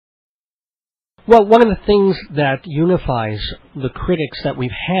Well, one of the things that unifies the critics that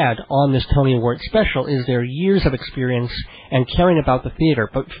we've had on this Tony Award special is their years of experience and caring about the theater.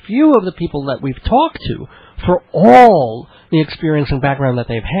 But few of the people that we've talked to, for all the experience and background that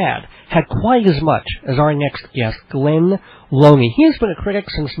they've had quite as much as our next guest, Glenn Loney. He has been a critic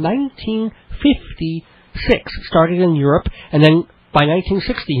since 1956, started in Europe, and then by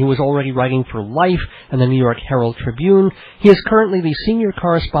 1960, he was already writing for Life and the New York Herald Tribune. He is currently the senior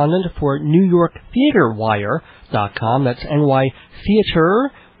correspondent for NewYorkTheaterWire.com. That's NY Theater,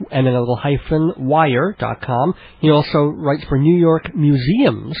 and then a little hyphen, wire.com. He also writes for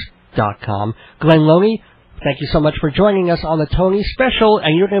NewYorkMuseums.com. Glenn Loney, thank you so much for joining us on the Tony Special,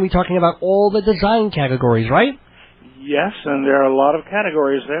 and you're going to be talking about all the design categories, right? Yes, and there are a lot of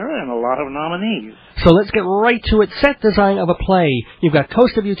categories there and a lot of nominees. So let's get right to it. Set design of a play. You've got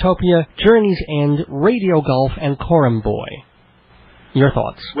Coast of Utopia, Journey's End, Radio Golf, and Coram Boy. Your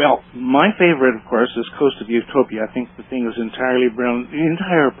thoughts? Well, my favorite, of course, is Coast of Utopia. I think the thing is entirely brilliant. The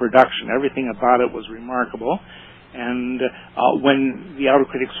entire production, everything about it was remarkable. And when the Outer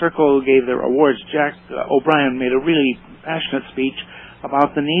Critics Circle gave their awards, Jack O'Brien made a really passionate speech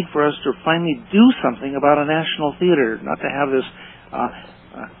about the need for us to finally do something about a national theater, not to have this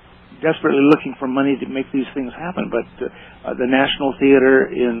desperately looking for money to make these things happen. But the National Theater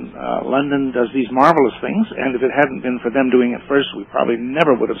in London does these marvelous things, and if it hadn't been for them doing it first, we probably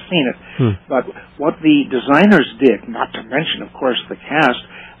never would have seen it. But what the designers did, not to mention, of course, the cast,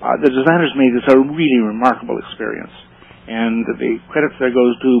 the designers made this a really remarkable experience. And the credit there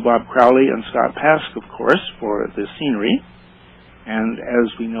goes to Bob Crowley and Scott Pask, of course, for the scenery. And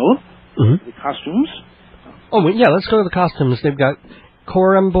as we know, the costumes. Oh, yeah, let's go to the costumes. They've got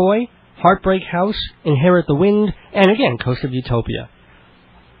Coram Boy, Heartbreak House, Inherit the Wind, and again, Coast of Utopia.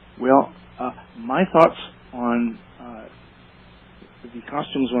 Well, my thoughts on the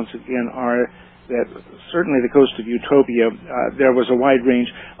costumes, once again, are that certainly the Coast of Utopia, there was a wide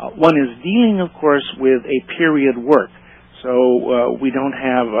range. One is dealing, of course, with a period work. So we don't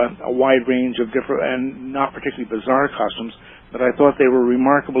have a wide range of different and not particularly bizarre costumes, but I thought they were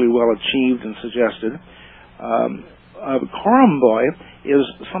remarkably well achieved and suggested. Coram Boy is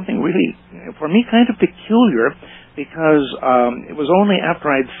something really, for me, kind of peculiar, because it was only after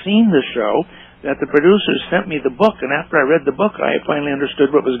I'd seen the show that the producers sent me the book, and after I read the book, I finally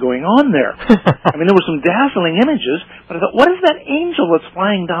understood what was going on there. I mean, there were some dazzling images, but I thought, what is that angel that's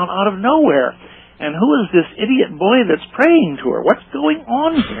flying down out of nowhere? And who is this idiot boy that's praying to her? What's going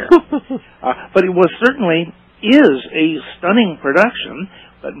on here? But it was certainly is a stunning production.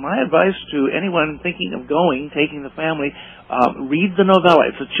 But my advice to anyone thinking of going, taking the family, read the novella.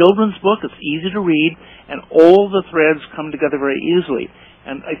 It's a children's book. It's easy to read, and all the threads come together very easily.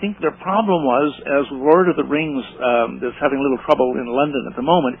 And I think their problem was, as Lord of the Rings that's having a little trouble in London at the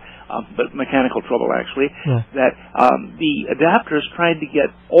moment, but mechanical trouble actually, that the adapters tried to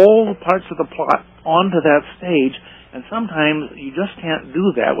get all the parts of the plot onto that stage, and sometimes you just can't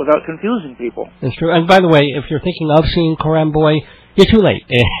do that without confusing people. That's true. And by the way, if you're thinking of seeing Coram Boy, you're too late.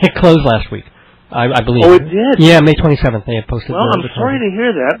 It closed last week, I believe. Oh, it did? Yeah, May 27th they had posted. Well, I'm sorry to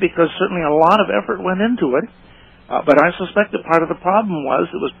hear that, because certainly a lot of effort went into it. But I suspect that part of the problem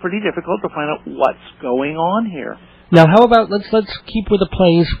was it was pretty difficult to find out what's going on here. Now, how about let's keep with the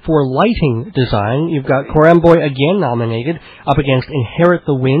plays for lighting design. You've got Coram Boy again nominated up against Inherit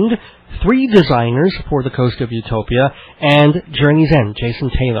the Wind, 3 designers for the Coast of Utopia, and Journey's End, Jason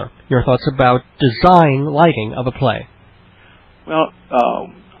Taylor. Your thoughts about design lighting of a play? Well,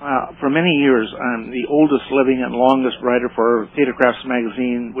 for many years, I'm the oldest living and longest writer for Theatercrafts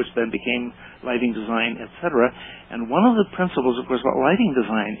magazine, which then became Lighting Design, etc. And one of the principles, of course, about lighting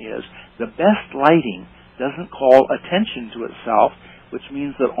design is the best lighting doesn't call attention to itself, which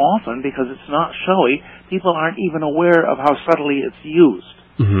means that often, because it's not showy, people aren't even aware of how subtly it's used.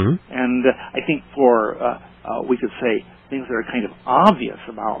 And I think for, we could say, things that are kind of obvious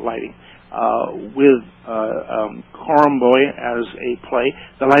about lighting, with Coram Boy as a play,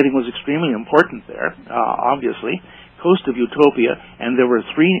 the lighting was extremely important there, obviously. Coast of Utopia, and there are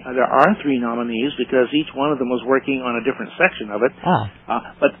 3 nominees because each one of them was working on a different section of it.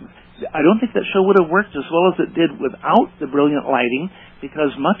 But I don't think that show would have worked as well as it did without the brilliant lighting,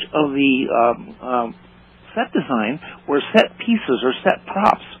 because much of the set design were set pieces or set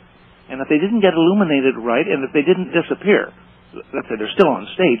props. And if they didn't get illuminated right, and if they didn't disappear, let's say they're still on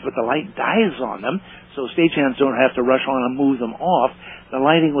stage, but the light dies on them, so stagehands don't have to rush on and move them off. The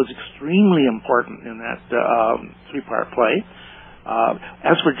lighting was extremely important in that 3-part play.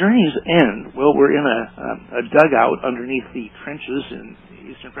 As for Journey's End, well, we're in a dugout underneath the trenches in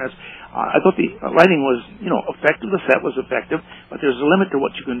eastern France. I thought the lighting was, effective. The set was effective, but there's a limit to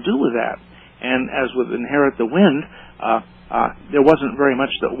what you can do with that. And as with Inherit the Wind, there wasn't very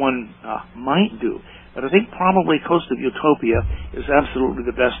much that one might do. But I think probably Coast of Utopia is absolutely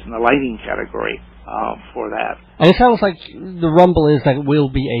the best in the lighting category for that. And it sounds like the rumble is that it will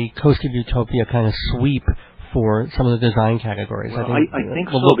be a Coast of Utopia kind of sweep for some of the design categories. Well, I think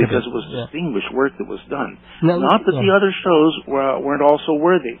so, because it was distinguished work that was done. Not that the other shows weren't also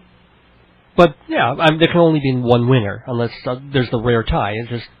worthy. But, yeah, there can only be one winner, unless there's the rare tie. It's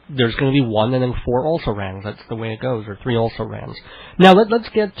just, there's going to be one and then 4 also-rans. That's the way it goes, or 3 also-rans. Now, let's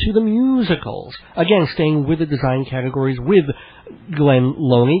get to the musicals. Again, staying with the design categories with Glenn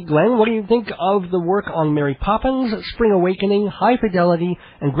Loney. Glenn, what do you think of the work on Mary Poppins, Spring Awakening, High Fidelity,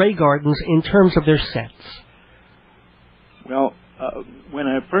 and Grey Gardens in terms of their sets? Well, when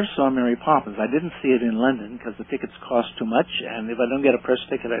I first saw Mary Poppins, I didn't see it in London because the tickets cost too much, and if I don't get a press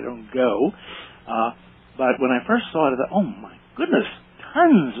ticket, I don't go. But when I first saw it, I thought, oh my goodness,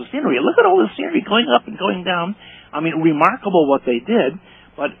 tons of scenery. Look at all the scenery going up and going down. I mean, remarkable what they did,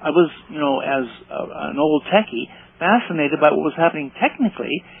 but I was, as an old techie, fascinated by what was happening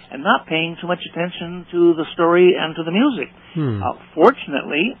technically and not paying too much attention to the story and to the music.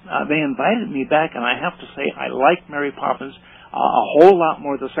 Fortunately, they invited me back, and I have to say I liked Mary Poppins a whole lot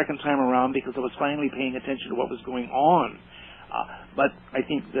more the second time around because I was finally paying attention to what was going on. But I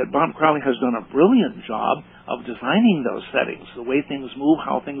think that Bob Crowley has done a brilliant job of designing those settings, the way things move,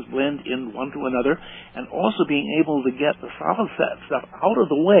 how things blend in one to another, and also being able to get the solid set stuff out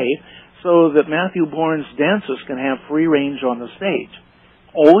of the way so that Matthew Bourne's dancers can have free range on the stage.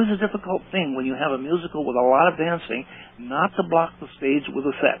 Always a difficult thing when you have a musical with a lot of dancing, not to block the stage with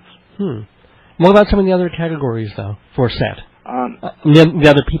the sets. What about some of the other categories, though, for set? The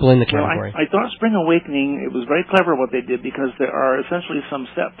other people in the category. Well, I thought Spring Awakening, it was very clever what they did because there are essentially some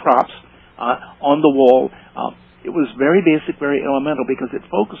set props on the wall. It was very basic, very elemental because it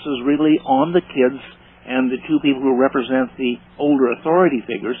focuses really on the kids and the 2 people who represent the older authority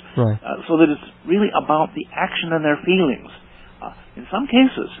figures, so that it's really about the action and their feelings. In some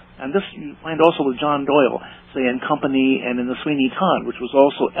cases, and this you find also with John Doyle, say in Company and in the Sweeney Todd, which was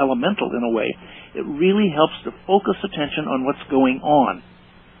also elemental in a way, it really helps to focus attention on what's going on.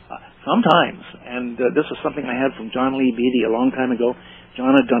 Sometimes, and this is something I had from John Lee Beattie a long time ago,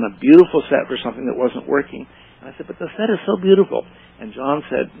 John had done a beautiful set for something that wasn't working, and I said, but the set is so beautiful. And John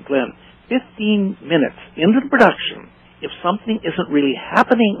said, Glenn, 15 minutes into the production, if something isn't really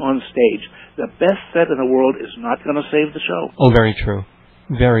happening on stage, the best set in the world is not going to save the show. Oh, very true.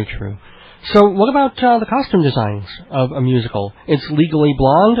 Very true. So what about the costume designs of a musical? It's Legally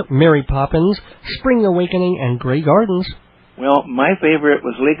Blonde, Mary Poppins, Spring Awakening, and Grey Gardens. Well, my favorite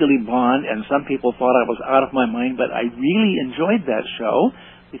was Legally Blonde, and some people thought I was out of my mind, but I really enjoyed that show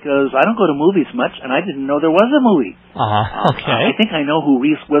because I don't go to movies much, and I didn't know there was a movie. Okay. I think I know who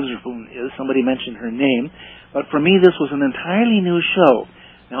Reese Witherspoon is. Somebody mentioned her name. But for me, this was an entirely new show.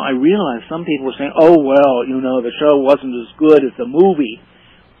 Now, I realize some people were saying, oh, well, the show wasn't as good as the movie.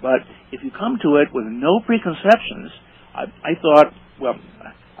 But if you come to it with no preconceptions, I thought, well...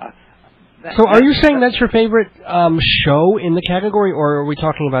 So are you saying that's your favorite show in the category, or are we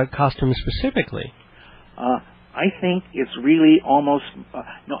talking about costumes specifically? I think it's really almost...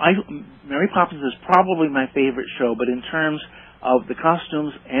 Mary Poppins is probably my favorite show, but in terms of the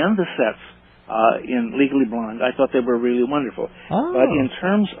costumes and the sets, in Legally Blonde, I thought they were really wonderful. But in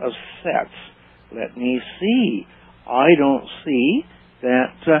terms of sets, let me see. I don't see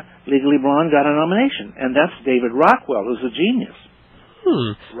that Legally Blonde got a nomination, and that's David Rockwell, who's a genius.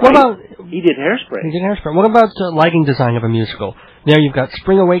 Right? What about... He did Hairspray. What about lighting design of a musical? There you've got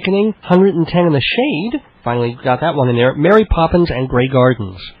Spring Awakening, 110 in the Shade, finally got that one in there, Mary Poppins, and Grey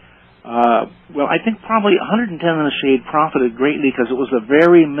Gardens. Well, I think probably 110 in the Shade profited greatly because it was a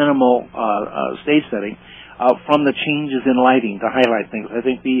very minimal stage setting from the changes in lighting to highlight things. I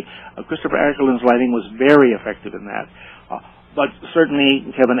think the Christopher Eccleston's lighting was very effective in that. But certainly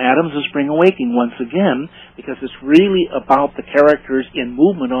Kevin Adams' Spring Awakening once again, because it's really about the characters in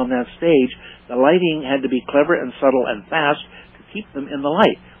movement on that stage. The lighting had to be clever and subtle and fast to keep them in the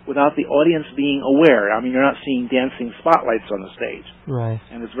light without the audience being aware. I mean, you're not seeing dancing spotlights on the stage. Right.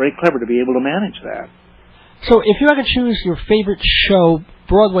 And it's very clever to be able to manage that. So if you had to choose your favorite show,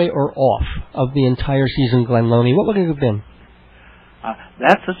 Broadway or off, of the entire season, Glenn Loney, what would it have been?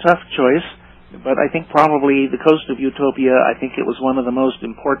 That's a tough choice, but I think probably The Coast of Utopia. I think it was one of the most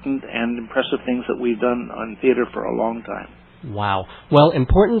important and impressive things that we've done on theater for a long time. Wow. Well,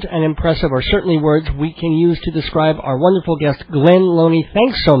 important and impressive are certainly words we can use to describe our wonderful guest, Glenn Loney.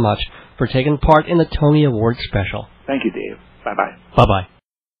 Thanks so much for taking part in the Tony Award special. Thank you, Dave. Bye-bye. Bye-bye.